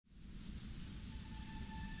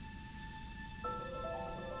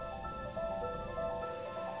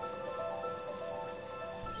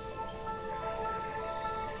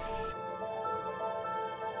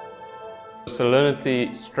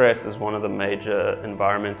Salinity stress is one of the major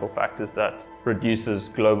environmental factors that reduces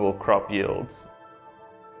global crop yields.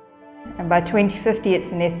 And by 2050 it's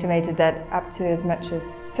been estimated that up to as much as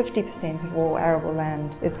 50% of all arable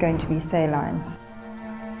land is going to be salines.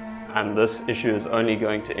 And this issue is only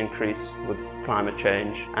going to increase with climate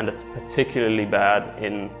change, and it's particularly bad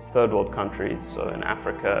in third world countries, so in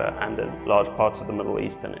Africa and in large parts of the Middle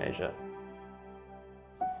East and Asia.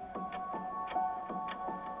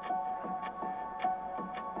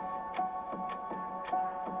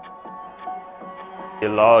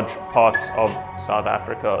 Large parts of South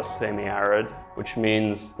Africa are semi-arid, which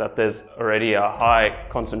means that there's already a high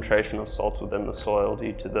concentration of salts within the soil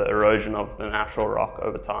due to the erosion of the natural rock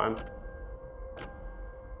over time.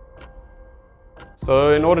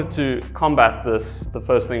 So in order to combat this, the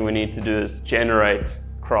first thing we need to do is generate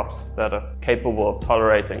crops that are capable of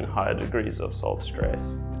tolerating higher degrees of salt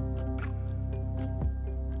stress.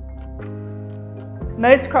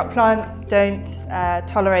 Most crop plants don't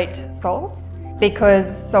tolerate salt, because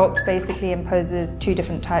salt basically imposes two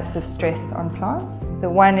different types of stress on plants. The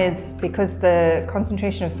one is because the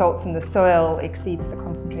concentration of salts in the soil exceeds the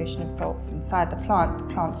concentration of salts inside the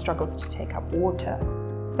plant struggles to take up water.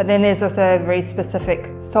 But then there's also a very specific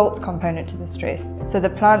salt component to the stress. So the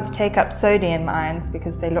plants take up sodium ions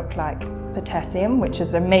because they look like potassium, which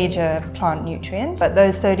is a major plant nutrient, but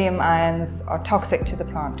those sodium ions are toxic to the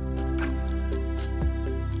plant.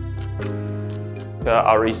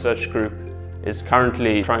 Our research group is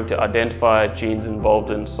currently trying to identify genes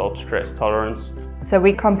involved in salt stress tolerance. So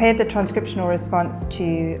we compared the transcriptional response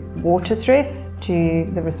to water stress to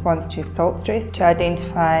the response to salt stress to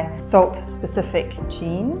identify salt-specific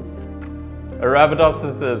genes.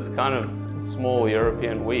 Arabidopsis is kind of a small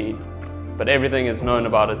European weed, but everything is known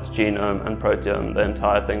about its genome and proteome. The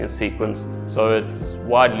entire thing is sequenced, so it's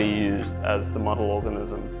widely used as the model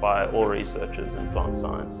organism by all researchers in plant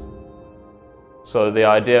science. So the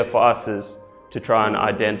idea for us is to try and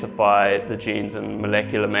identify the genes and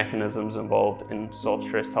molecular mechanisms involved in salt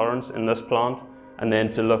stress tolerance in this plant, and then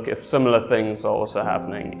to look if similar things are also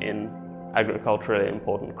happening in agriculturally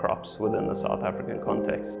important crops within the South African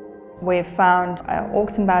context. We've found an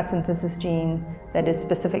auxin biosynthesis gene that is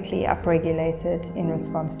specifically upregulated in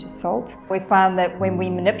response to salt. We found that when we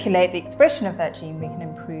manipulate the expression of that gene, we can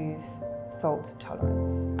improve salt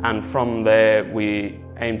tolerance. And from there we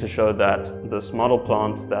aim to show that this model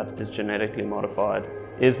plant that is genetically modified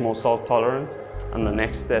is more salt tolerant, and the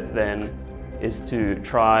next step then is to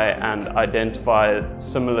try and identify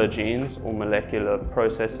similar genes or molecular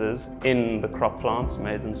processes in the crop plants,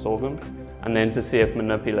 maize and sorghum, and then to see if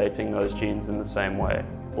manipulating those genes in the same way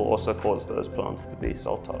will also cause those plants to be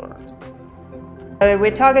salt tolerant. So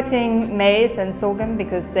we're targeting maize and sorghum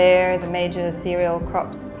because they're the major cereal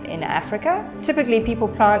crops in Africa. Typically people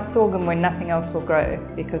plant sorghum when nothing else will grow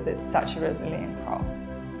because it's such a resilient crop.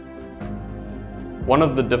 One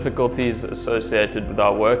of the difficulties associated with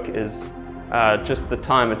our work is just the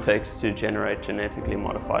time it takes to generate genetically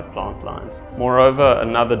modified plant lines. Moreover,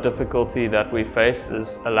 another difficulty that we face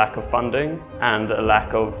is a lack of funding and a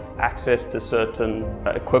lack of access to certain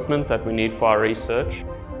equipment that we need for our research.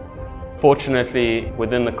 Fortunately,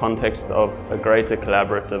 within the context of a greater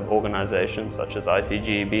collaborative organization such as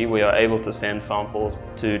ICGEB, we are able to send samples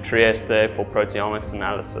to Trieste for proteomics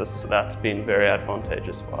analysis. That's been very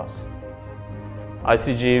advantageous for us.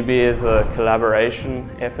 ICGEB is a collaboration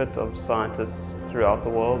effort of scientists throughout the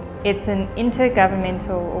world. It's an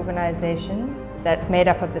intergovernmental organization that's made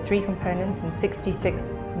up of the 3 components in 66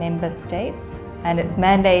 member states. And its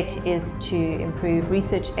mandate is to improve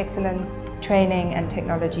research excellence, training and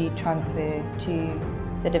technology transfer to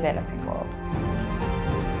the developing world.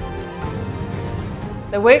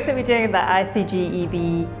 The work that we're doing at the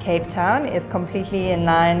ICGEB Cape Town is completely in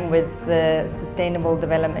line with the Sustainable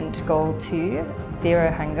Development Goal 2,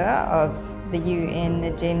 Zero Hunger, of the UN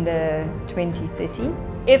Agenda 2030.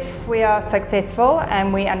 If we are successful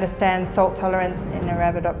and we understand salt tolerance in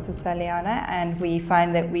Arabidopsis thaliana and we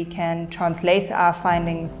find that we can translate our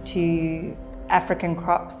findings to African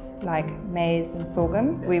crops like maize and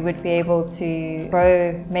sorghum, we would be able to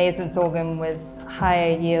grow maize and sorghum with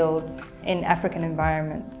higher yields in African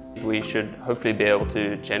environments. We should hopefully be able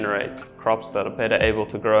to generate crops that are better able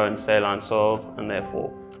to grow in saline soils and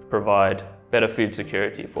therefore provide better food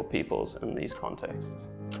security for peoples in these contexts.